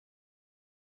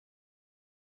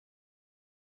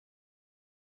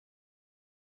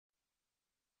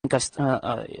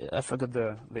I forgot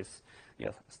this.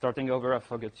 Yes, starting over, I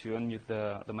forgot to unmute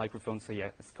the microphone. So yeah,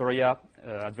 Escoria,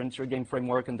 adventure game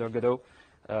framework under Godot.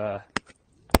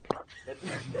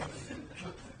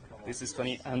 This is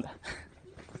funny, and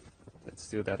let's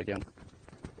do that again.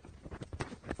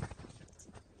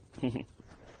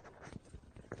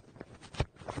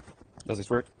 Does this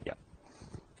work? Yeah.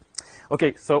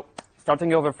 Okay, so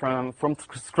starting over from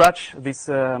scratch, this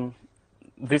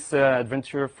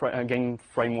adventure game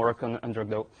framework under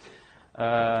Godot.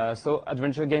 So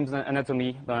adventure games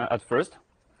anatomy at first.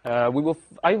 I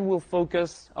will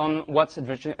focus on what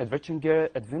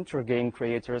adventure game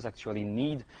creators actually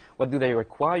need. What do they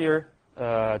require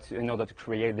in order to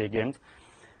create their games,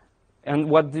 and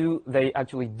what do they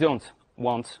actually don't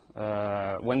want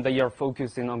when they are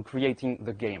focusing on creating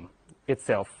the game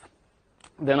itself.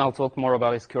 Then I'll talk more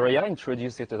about Escoria,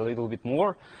 introduce it a little bit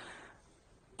more,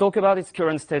 talk about its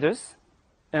current status,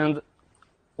 and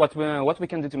what we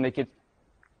can do to make it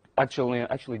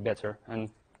actually better, and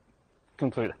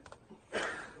conclude.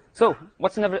 So,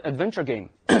 what's an adventure game?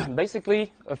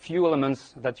 Basically, a few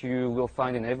elements that you will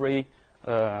find in every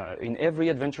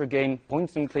adventure game,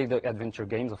 point-and-click adventure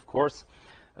games, of course.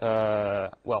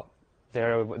 Well,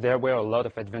 there were a lot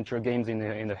of adventure games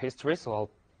in the history, so I'll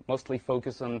mostly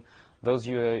focus on those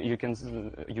you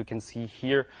can see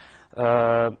here.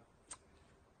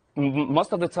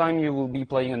 Most of the time, you will be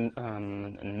playing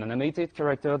an animated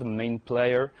character, the main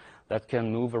player, that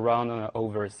can move around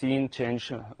over a scene,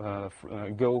 change,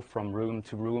 go from room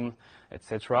to room,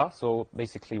 etc. So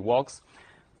basically walks.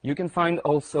 You can find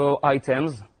also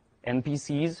items,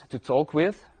 NPCs to talk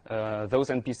with. Those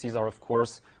NPCs are, of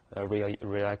course,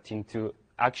 reacting to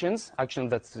actions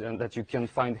that you can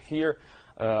find here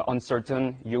on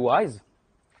certain UIs.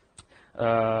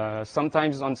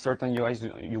 Sometimes on certain UIs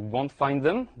you won't find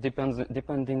them.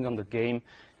 Depending on the game,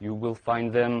 you will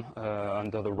find them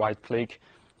under the right click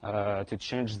to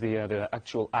change the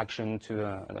actual action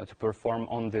to perform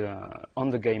on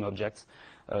the game objects,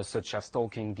 such as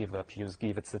talking, give up, use,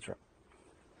 give, etc.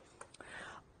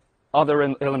 Other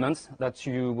elements that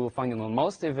you will find in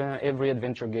almost every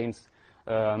adventure games,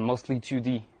 mostly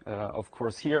 2D, of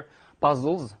course. Here,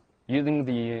 puzzles.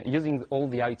 Using all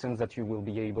the items that you will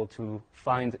be able to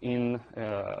find in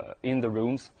the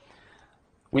rooms,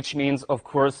 which means, of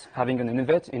course, having an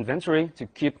inventory to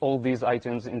keep all these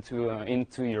items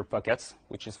into your pockets,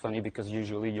 which is funny because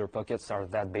usually your pockets are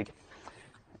that big,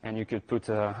 and you could put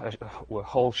a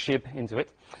whole ship into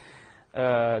it.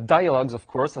 Dialogues, of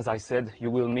course, as I said, you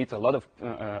will meet a lot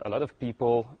of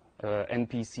people,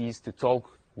 NPCs to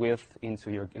talk with into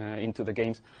the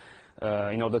games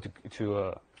in order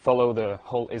to follow the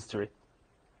whole history,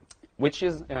 which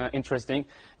is interesting,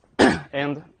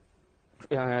 and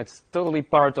it's totally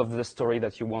part of the story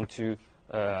that you want to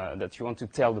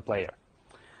tell the player.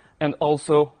 And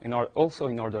also in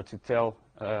order to tell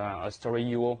a story,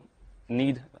 you will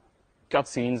need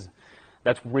cutscenes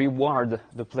that reward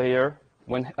the player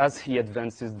as he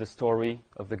advances the story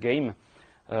of the game.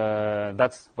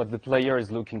 That's what the player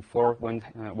is looking for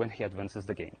when he advances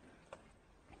the game.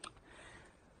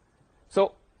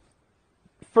 So,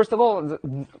 first of all,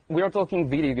 we are talking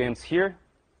video games here,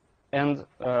 and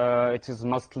it is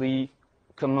mostly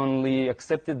commonly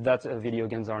accepted that video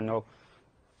games are now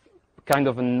kind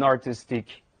of an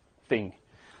artistic thing.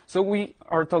 So we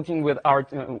are talking with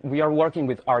we are working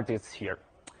with artists here.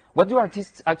 What do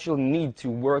artists actually need to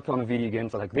work on video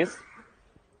games like this?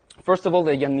 First of all,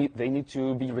 they need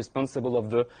to be responsible of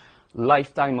the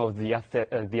lifetime of the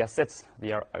assets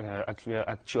they are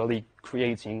actually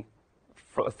creating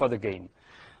for the game.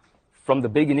 From the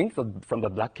beginning, from the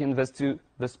black canvas to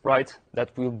the sprite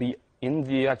that will be in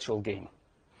the actual game.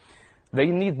 They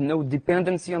need no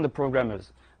dependency on the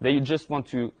programmers. They just want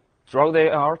to draw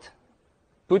their art,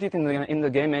 put it in the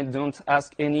game, and don't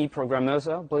ask any programmers,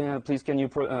 please can you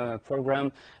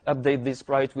program, update this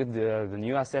sprite with the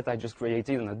new asset I just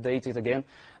created and update it again,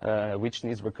 which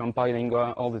needs recompiling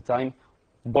all the time.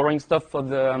 Boring stuff for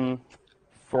the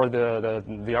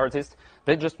artist.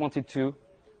 They just wanted to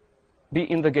be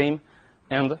in the game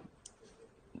and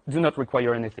do not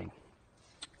require anything.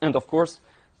 And of course,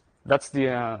 that's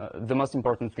the most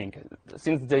important thing.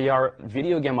 Since they are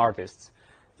video game artists,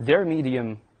 their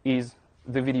medium is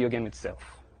the video game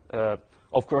itself.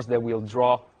 Of course, they will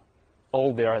draw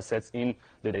all their assets in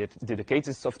the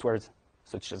dedicated softwares,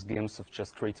 such as games, such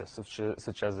as Creator, such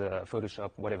as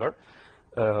Photoshop, whatever.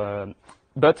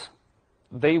 But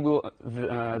they will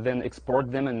then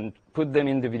export them and put them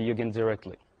in the video game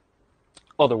directly.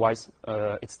 Otherwise,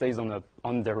 it stays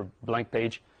on their blank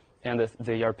page, and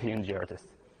they are PNG artists.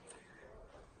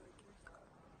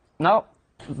 Now,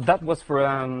 That was for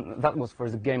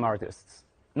the game artists.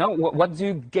 Now, what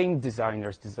do game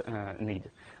designers need?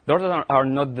 Those are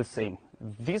not the same.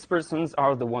 These persons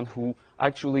are the one who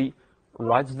actually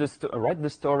write the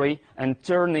story and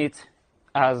turn it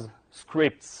as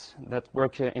scripts that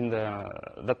work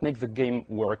that make the game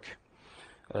work.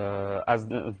 As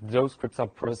those scripts are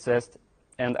processed,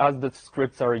 and as the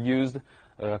scripts are used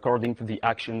according to the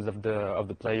actions of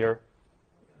the player,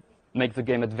 make the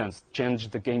game advance, change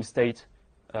the game state,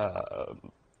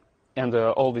 and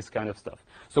all this kind of stuff.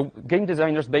 So game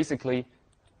designers basically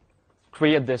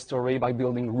create their story by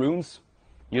building rooms,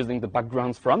 using the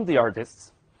backgrounds from the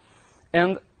artists,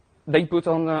 and they put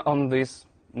on these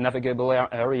navigable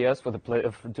areas for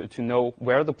the to know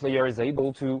where the player is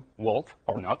able to walk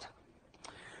or not.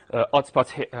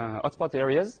 Hotspot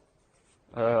areas.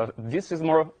 This is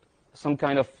more some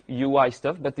kind of UI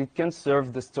stuff, but it can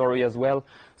serve the story as well,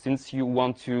 since you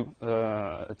want to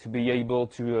be able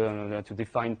to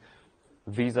define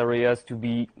these areas to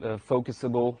be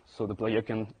focusable, so the player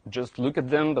can just look at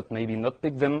them, but maybe not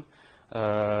pick them.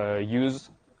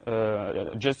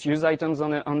 Just use items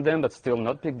on them, but still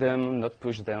not pick them, not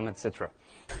push them, etc.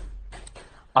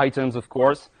 Items, of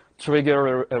course.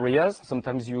 Trigger areas.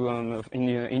 Sometimes you,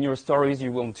 in your stories,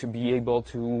 you want to be able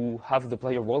to have the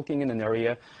player walking in an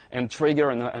area and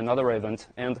trigger another event,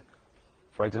 and,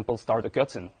 for example, start a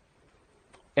cutscene.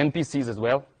 NPCs as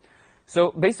well.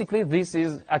 So basically, this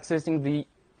is accessing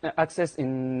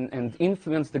and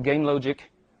influence the game logic,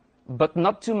 but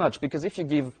not too much, because if you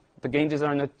give the game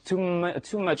designer too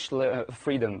much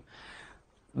freedom,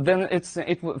 then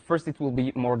first it will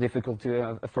be more difficult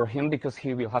for him, because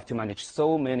he will have to manage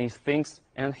so many things,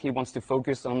 and he wants to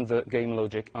focus on the game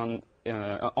logic, on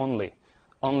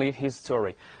only his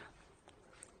story.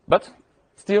 But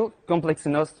still complex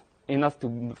enough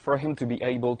for him to be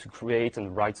able to create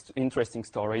and write interesting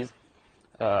stories,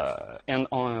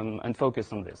 and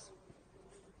focus on this.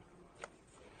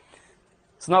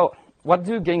 So now, what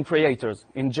do game creators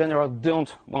in general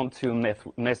don't want to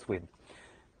mess with?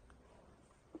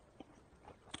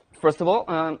 First of all,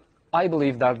 I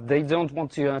believe that they don't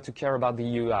want to care about the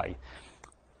UI.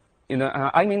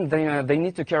 I mean, they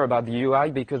need to care about the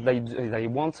UI because they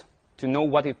want to know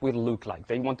what it will look like.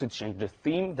 They want to change the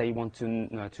theme. They want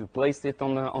to place it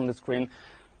on the screen.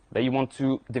 They want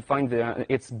to define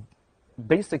its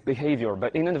basic behavior.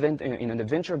 But in an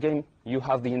adventure game, you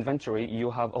have the inventory,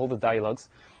 you have all the dialogues,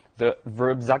 the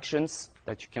verbs, actions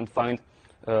that you can find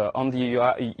on the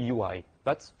UI.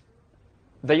 But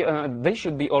they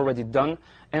should be already done,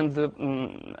 and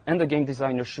the game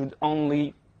designer should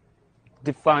only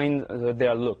define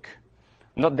their look,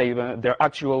 not their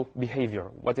actual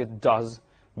behavior, what it does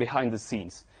behind the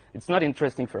scenes. It's not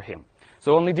interesting for him.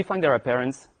 So only define their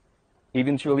appearance,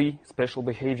 eventually special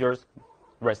behaviors.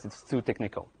 Rest, it's too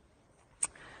technical.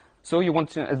 So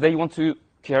they want to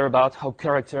care about how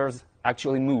characters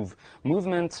actually move.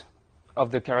 Movement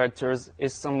of the characters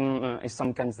is some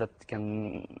kinds that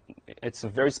it's a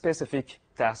very specific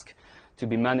task to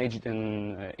be managed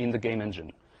in the game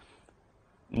engine.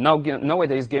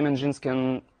 Nowadays, game engines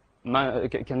can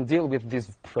deal with this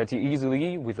pretty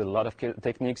easily with a lot of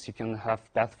techniques. You can have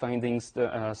pathfinding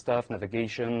stuff,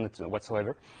 navigation,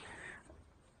 whatsoever.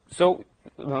 So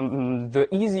the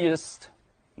easiest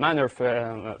manner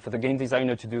for the game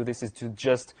designer to do this is to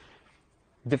just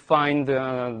define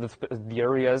the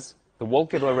areas, the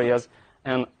walkable areas,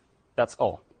 and that's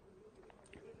all.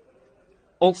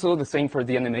 Also, the same for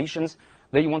the animations.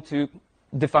 They want to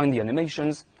define the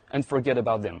animations and forget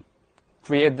about them.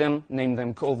 Create them, name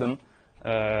them, call them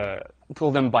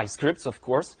by scripts, of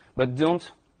course, but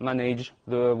don't manage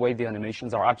the way the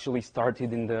animations are actually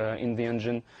started in the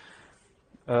engine.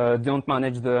 Don't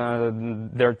manage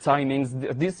their timings.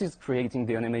 This is creating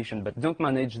the animation, but don't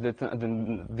manage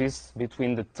this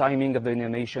between the timing of the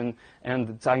animation and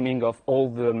the timing of all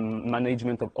the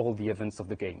management of all the events of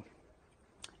the game,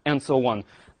 and so on.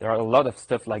 There are a lot of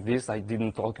stuff like this. I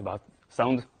didn't talk about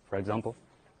sound, for example.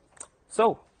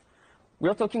 So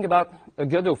we're talking about a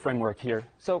Godot framework here.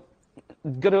 So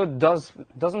Godot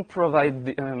doesn't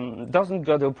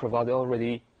Godot provide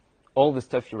already all the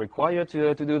stuff you require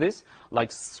to do this,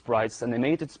 like sprites,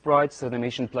 animated sprites,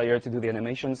 animation player to do the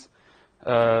animations.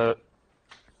 So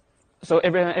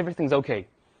everything's okay.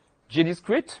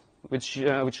 GDScript, which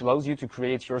allows you to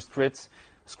create your scripts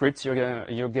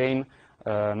your game,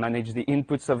 manage the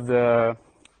inputs of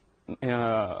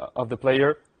the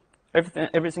player.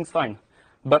 Everything's fine,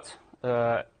 but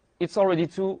it's already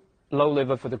too low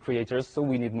level for the creators, so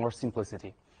we need more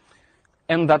simplicity,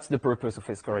 and that's the purpose of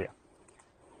Escoria.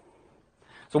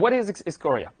 So what is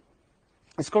Escoria?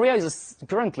 Escoria is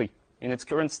currently, in its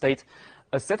current state,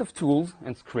 a set of tools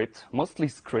and scripts, mostly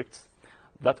scripts,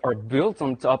 that are built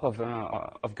on top of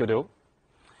Godot,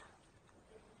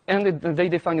 and they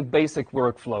define a basic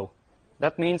workflow.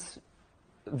 That means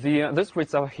the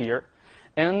scripts are here,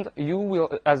 and you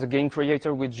will, as a game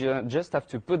creator, will just have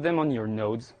to put them on your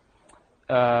nodes,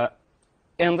 and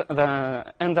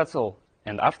that's all.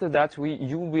 And after that,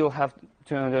 you will have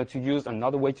to use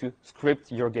another way to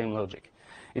script your game logic.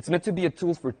 It's meant to be a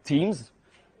tool for teams,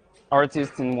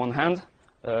 artists in one hand,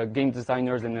 game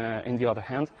designers in the other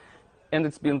hand, and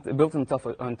it's built on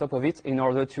top of it in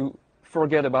order to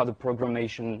forget about the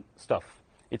programmation stuff.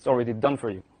 It's already done for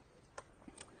you.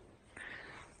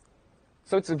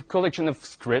 So it's a collection of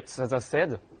scripts, as I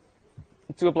said,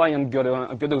 to apply on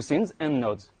Godot scenes and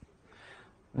nodes.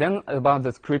 Then about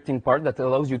the scripting part that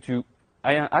allows you to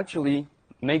actually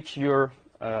make your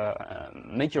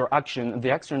the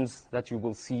actions that you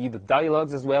will see, the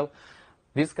dialogues as well,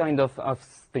 this kind of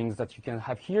things that you can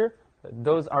have here.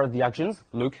 Those are the actions: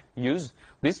 look, use.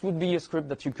 This would be a script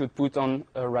that you could put on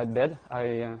a red bed.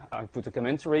 I put a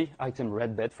commentary, item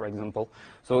red bed, for example.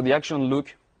 So the action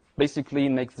look basically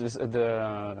makes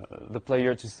the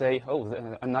player to say,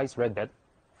 oh, a nice red bed,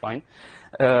 fine.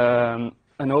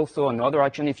 And also another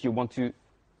action, if you want to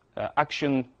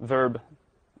action verb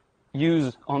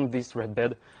use on this red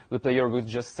bed, the player would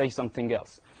just say something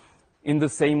else. In the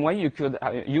same way,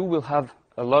 you will have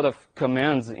a lot of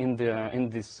commands in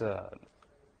this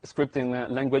scripting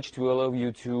language to allow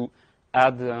you to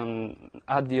add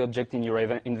the object in your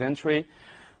inventory,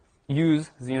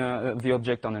 use the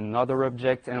object on another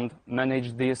object, and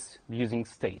manage this using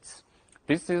states.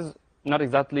 This is not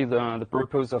exactly the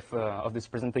purpose of this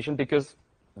presentation, because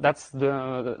that's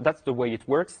the way it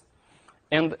works,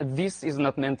 and this is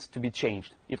not meant to be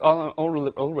changed. It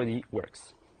already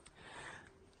works.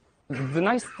 The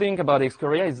nice thing about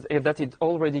Escoria is that it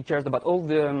already cares about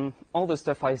all the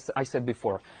stuff I said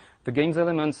before. The game's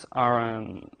elements are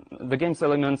the game's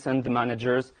elements and the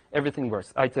managers. Everything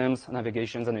works. Items,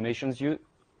 navigations, animations. You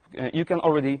can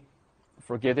already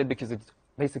forget it because it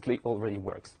basically already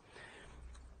works.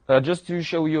 Just to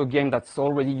show you a game that's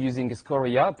already using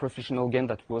Escoria, a professional game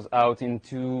that was out in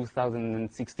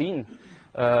 2016.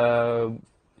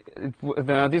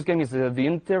 This game is the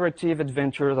interactive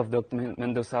adventures of Dr.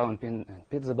 Mendoza and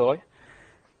Pizza Boy,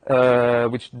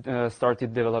 which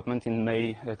started development in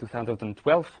May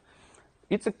 2012.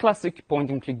 It's a classic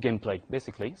point-and-click gameplay,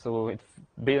 basically. So it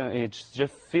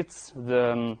just fits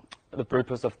the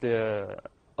purpose of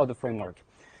the framework.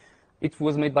 It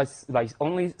was made by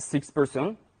only 6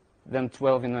 persons, then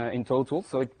 12 in total.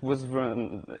 So it was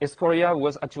Escoria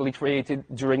was actually created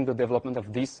during the development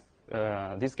of this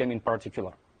game in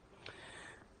particular.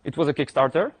 It was a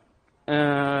Kickstarter,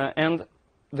 and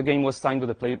the game was signed with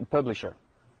the publisher.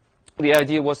 The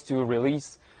idea was to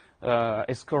release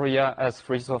Escoria as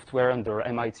free software under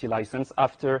MIT license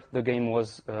after the game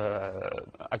was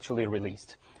actually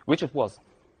released, which it was.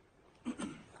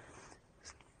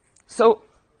 So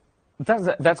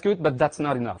that's good, but that's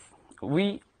not enough.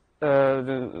 We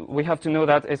have to know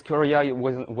that Escoria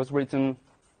was written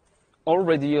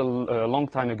already a long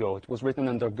time ago. It was written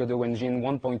under Godot engine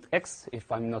 1.x,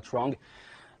 if I'm not wrong.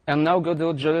 And now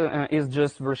Godot is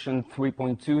just version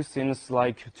 3.2 since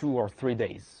like 2 or 3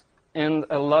 days. And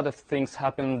a lot of things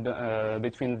happened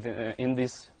in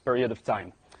this period of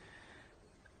time.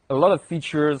 A lot of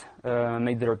features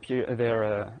made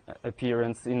their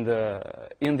appearance in the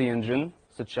engine,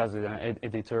 such as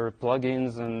editor,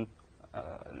 plugins, and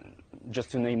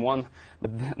just to name one, but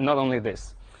not only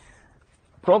this.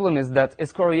 Problem is that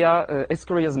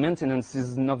Escoria's maintenance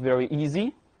is not very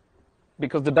easy,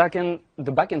 because the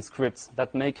backend scripts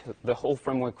that make the whole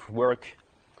framework work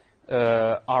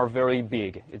are very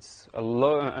big. It's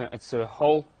a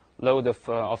whole load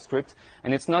of script,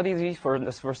 and it's not easy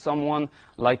for someone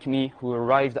like me who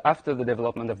arrived after the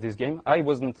development of this game. I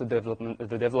wasn't the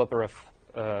developer of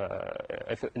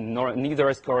neither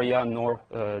Escoria nor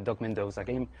Doc Mendoza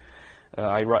game.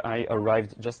 I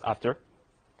arrived just after.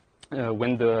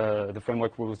 When the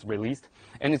framework was released,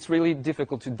 and it's really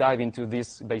difficult to dive into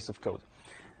this base of code.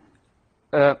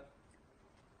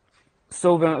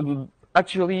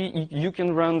 Actually, you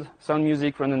can run sound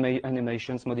music, run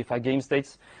animations, modify game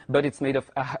states, but it's made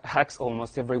of hacks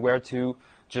almost everywhere to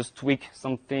just tweak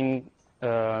something,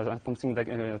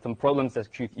 some problems that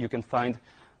you can find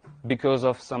because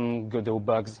of some Godot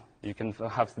bugs. You can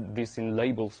have this in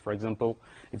labels, for example.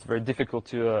 It's very difficult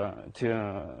to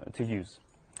use.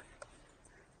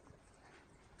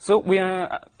 So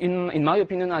in my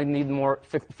opinion, I need more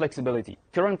flexibility.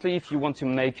 Currently, if you want to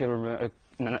make an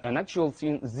actual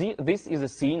scene, this is a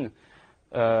scene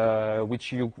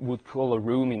which you would call a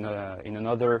room in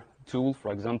another tool,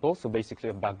 for example. So basically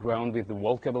a background with the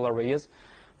walkable areas.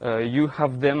 You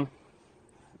have them.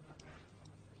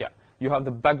 Yeah, you have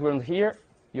the background here.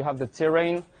 You have the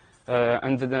terrain,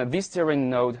 and this terrain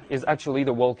node is actually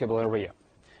the walkable area.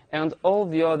 And all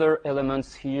the other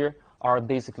elements here are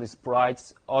basically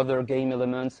sprites, other game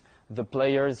elements, the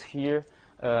players here.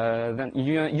 Then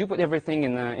you put everything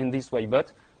in this way,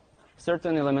 but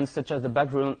certain elements such as the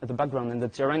background and the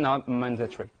terrain are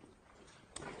mandatory.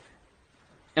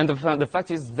 And the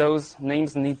fact is, those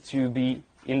names need to be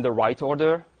in the right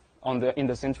order in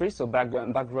the century. So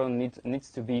background needs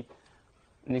to be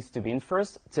in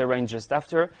first, terrain just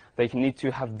after. They need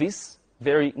to have this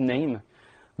very name.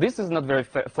 This is not very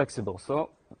flexible, so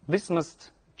this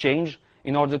must change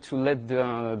in order to let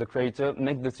the creator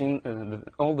make the thing,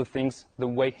 all the things the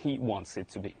way he wants it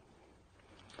to be.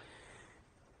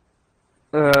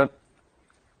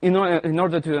 In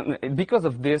order to, because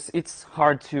of this, it's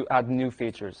hard to add new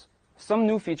features. Some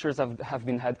new features have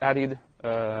been added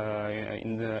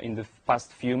in the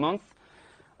past few months,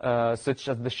 such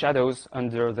as the shadows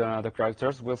under the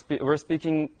characters. We're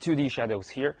speaking 2D shadows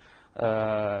here.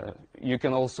 You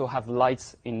can also have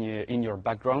lights in your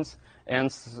backgrounds,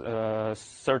 and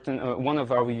one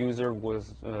of our users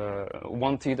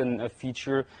wanted a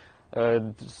feature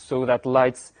so that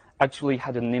lights actually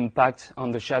had an impact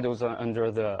on the shadows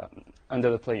under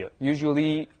the player.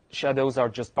 Usually, shadows are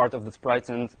just part of the sprites,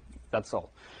 and that's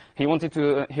all. He wanted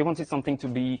something to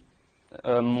be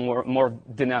more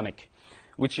dynamic,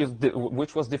 which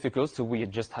was difficult. So we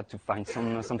just had to find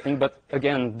something. But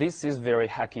again, this is very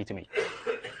hacky to me.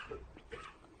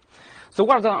 So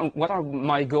what are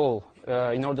my goals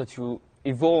in order to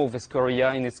evolve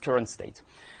Escoria in its current state?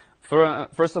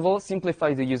 First of all,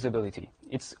 simplify the usability.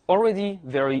 It's already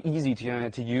very easy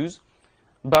to use,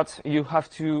 but you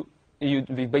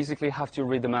basically have to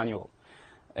read the manual.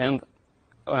 And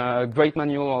a great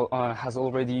manual has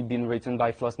already been written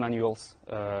by FOSDEM Manuals,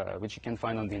 which you can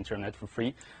find on the internet for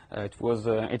free.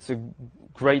 It's a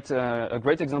great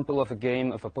example of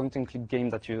a point-and-click game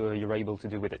that you're able to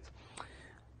do with it.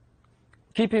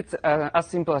 Keep it as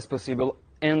simple as possible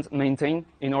and maintain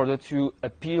in order to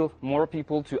appeal more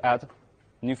people to add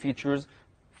new features,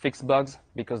 fix bugs,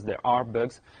 because there are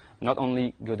bugs, not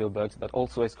only Godot bugs, but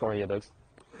also Escoria bugs.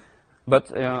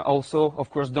 But also,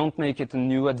 of course, don't make it a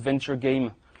new adventure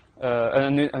game, a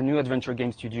new adventure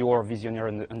game studio or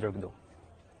Visionary under Godot.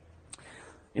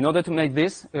 In order to make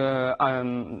this, the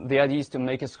idea is to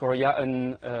make Escoria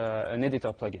an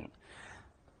editor plugin.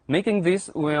 Making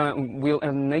this will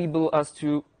enable us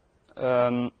to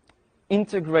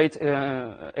integrate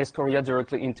Escoria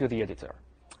directly into the editor.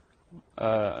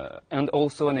 And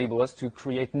also enable us to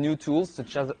create new tools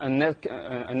such as an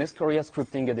Escoria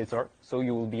scripting editor. So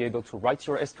you will be able to write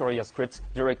your Escoria scripts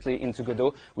directly into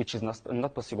Godot, which is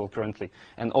not possible currently.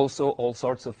 And also all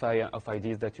sorts of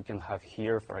ideas that you can have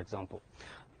here, for example.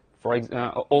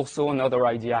 Also another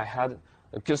idea I had,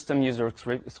 a custom user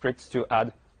scripts to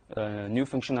add new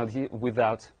functionality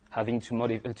without having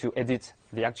to edit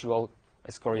the actual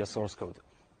Escoria source code.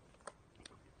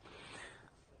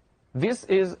 This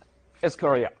is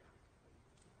Escoria,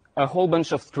 a whole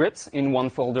bunch of scripts in one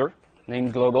folder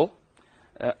named global.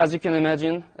 As you can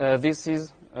imagine, this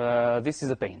is a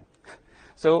pain.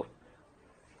 So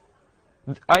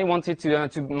I wanted to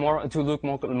look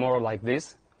more like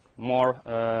this, more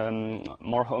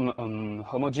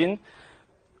homogeneous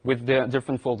with the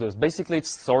different folders. Basically, it's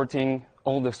sorting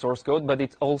all the source code, but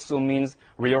it also means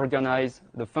reorganize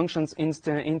the functions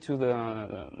into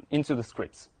the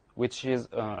scripts, which is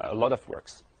a lot of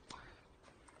works.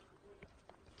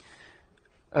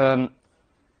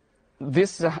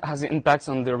 This has impacts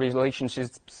on the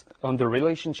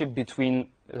relationship between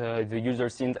the user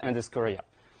scene and Escoria.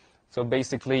 So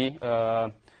basically,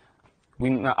 I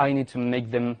need to make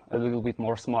them a little bit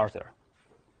more smarter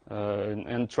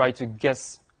and try to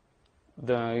guess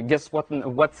what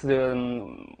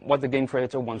the game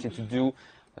creator wanted to do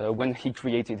when he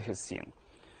created his scene.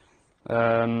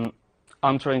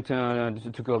 I'm trying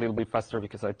to go a little bit faster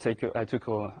because I took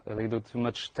a little too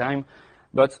much time,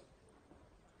 but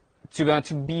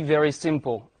to be very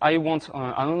simple, I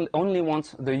only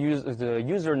want the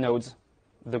user nodes,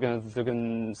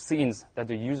 the scenes that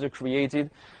the user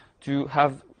created, to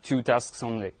have two tasks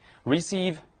only: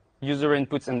 receive user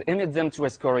inputs and emit them to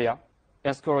Escoria.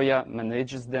 Escoria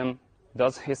manages them,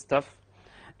 does his stuff,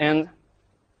 and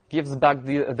gives back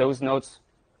those nodes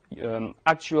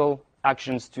actual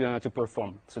actions to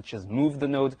perform, such as move the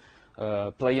node,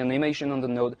 play animation on the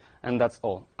node, and that's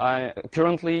all.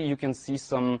 Currently, you can see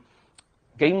some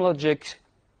game logic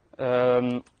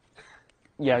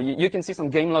yeah, you can see some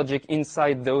game logic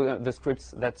inside the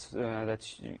scripts that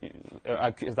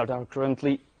are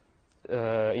currently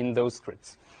in those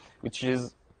scripts, which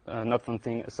is not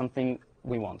something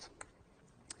we want.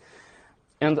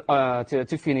 And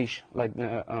to finish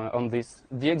on this,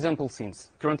 the example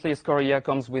scenes. Currently, Escoria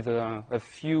comes with a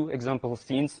few example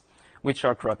scenes which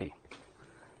are crappy.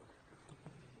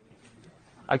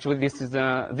 Actually, this is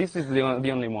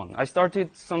the only one. I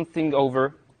started something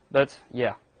over, but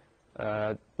yeah,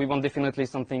 we want definitely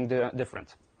something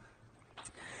different.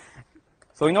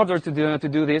 So in order to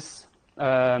do this,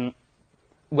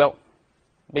 well,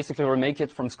 basically remake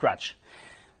it from scratch.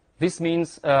 This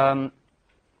means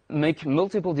make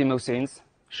multiple demo scenes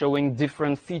showing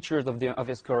different features of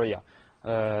Escoria.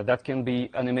 That can be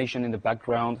animation in the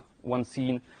background, one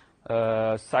scene,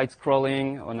 side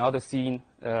scrolling, another scene.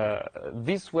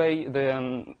 This way,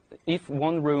 if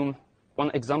one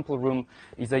example room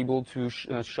is able to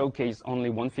showcase only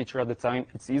one feature at a time,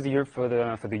 it's easier for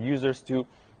the users to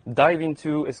dive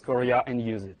into Escoria and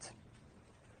use it.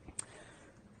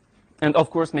 And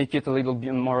of course, make it a little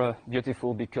bit more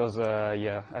beautiful, because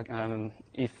yeah,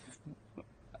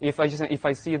 if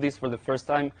I see this for the first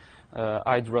time,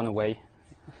 I'd run away.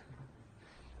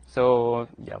 So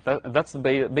yeah, that's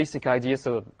the basic idea.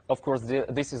 So of course,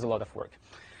 this is a lot of work.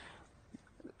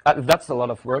 That's a lot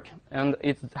of work, and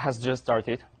it has just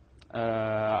started.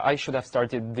 I should have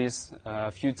started this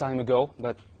a few time ago,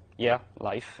 but yeah,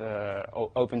 life,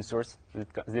 open source,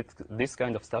 this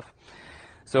kind of stuff.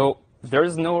 So there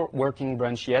is no working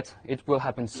branch yet. It will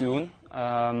happen soon.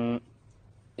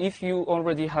 If you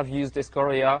already have used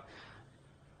Escoria,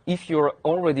 if you're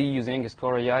already using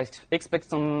Escoria, expect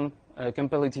some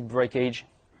competitive breakage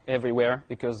everywhere,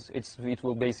 because it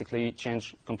will basically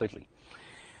change completely.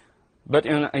 But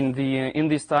in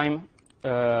this time,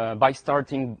 by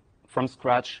starting from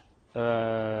scratch,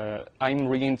 I'm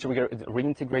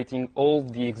reintegrating all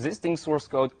the existing source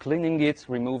code, cleaning it,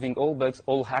 removing all bugs,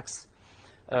 all hacks,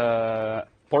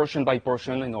 portion by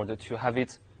portion, in order to have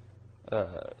it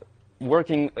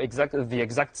working the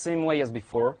exact same way as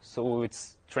before. So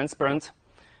it's transparent,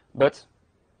 but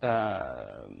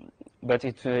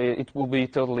it will be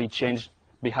totally changed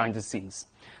behind the scenes.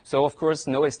 So of course,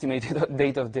 no estimated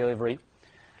date of delivery.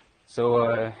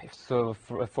 So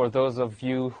for those of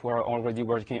you who are already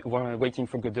waiting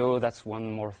for Godot, that's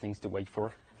one more thing to wait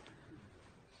for.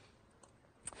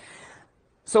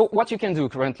 So what you can do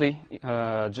currently,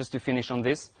 just to finish on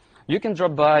this, you can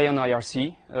drop by on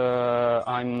IRC.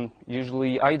 I'm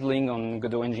usually idling on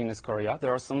Godot Engine Escoria.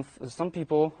 There are some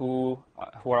people who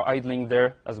are idling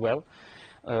there as well.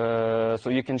 So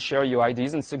you can share your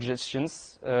ideas and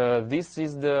suggestions. This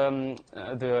is the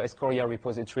Escoria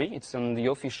repository. It's on the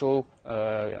official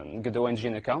Godot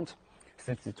Engine account,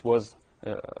 since it was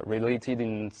related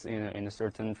in a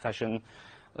certain fashion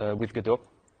with Godot.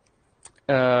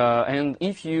 And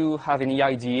if you have any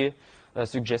idea,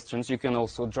 suggestions, you can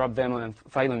also drop them and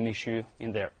file an issue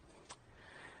in there.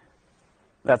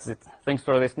 That's it. Thanks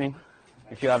for listening.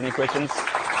 If you have any questions.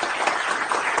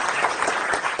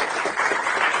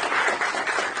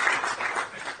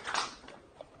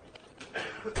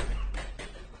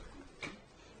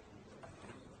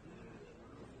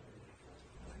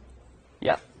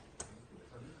 Yeah.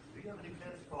 Do you have any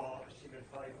plans for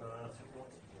HTML5 support?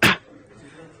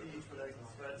 Currently utilizing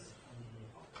threads,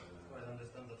 I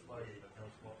understand that's why you don't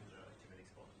support the HTML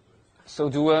export. So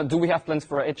do we have plans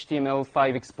for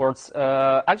HTML5 exports?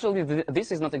 Actually,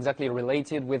 this is not exactly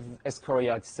related with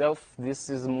Escoria itself. This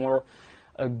is more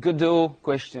a Godot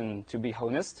question, to be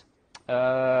honest.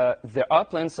 There are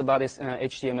plans about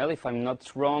HTML. If I'm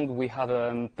not wrong, we have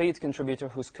a paid contributor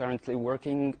who's currently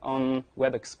working on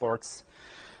web exports.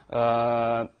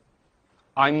 I'm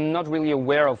not really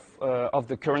aware of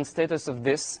the current status of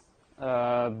this,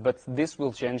 but this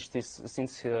will change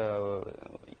since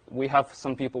we have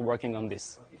some people working on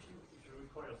this. If you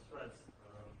require threads,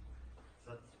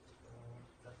 that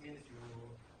means you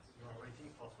are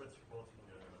waiting for thread support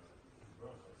in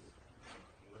browsers.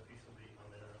 What this will be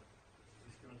on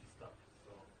this currently stuck.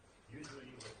 So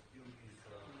usually what you do is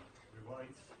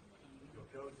rewrite your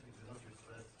code if you don't use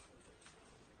threads.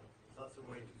 That's a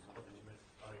way to support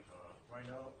HTML5 right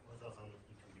now, rather than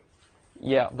including.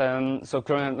 Yeah. So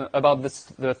about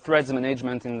the threads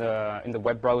management in the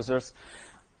web browsers.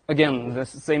 Again, the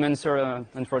same answer.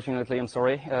 Unfortunately, I'm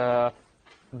sorry.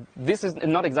 this is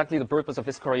not exactly the purpose of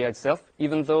Escoria itself,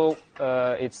 even though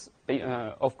it's,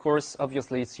 of course,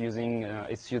 obviously it's using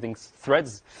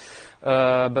threads.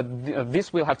 But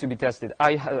this will have to be tested.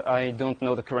 I don't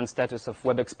know the current status of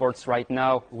web exports right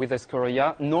now with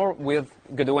Escoria, nor with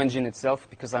Godot engine itself,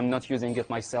 because I'm not using it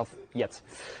myself yet.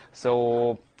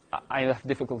 So I have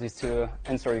difficulties to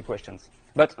answer your questions.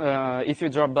 But if you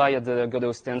drop by at the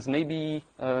Godot stands, maybe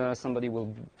somebody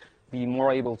will be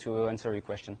more able to answer your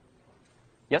question.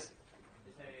 Yes?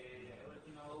 I want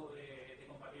to know the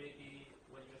compatibility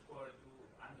when you export to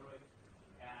Android,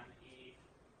 and if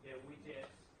the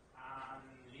widgets and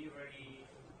library,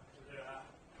 etc.,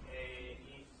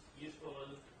 is useful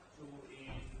to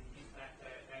in this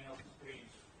kind of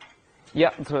screens.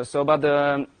 Yeah, so about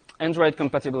the Android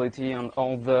compatibility and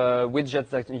all the widgets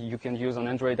that you can use on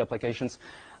Android applications,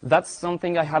 that's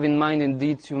something I have in mind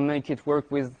indeed to make it work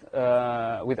with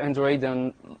Android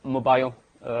and mobile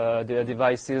the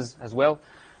devices as well.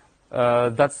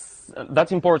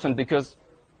 That's important because,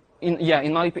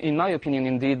 in my opinion,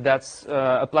 indeed, that's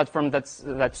a platform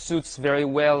that suits very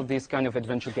well these kind of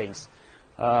adventure games.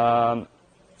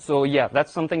 So yeah,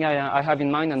 that's something I have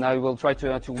in mind, and I will try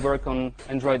to work on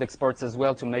Android exports as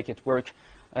well to make it work,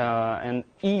 and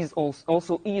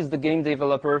also ease the game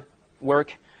developer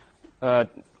work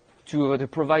to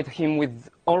provide him with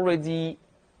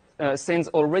scenes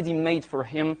already made for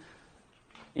him,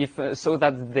 so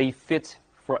that they fit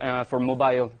for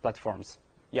mobile platforms.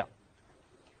 Yeah.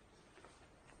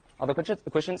 Other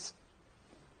questions?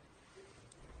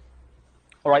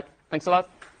 All right. Thanks a lot.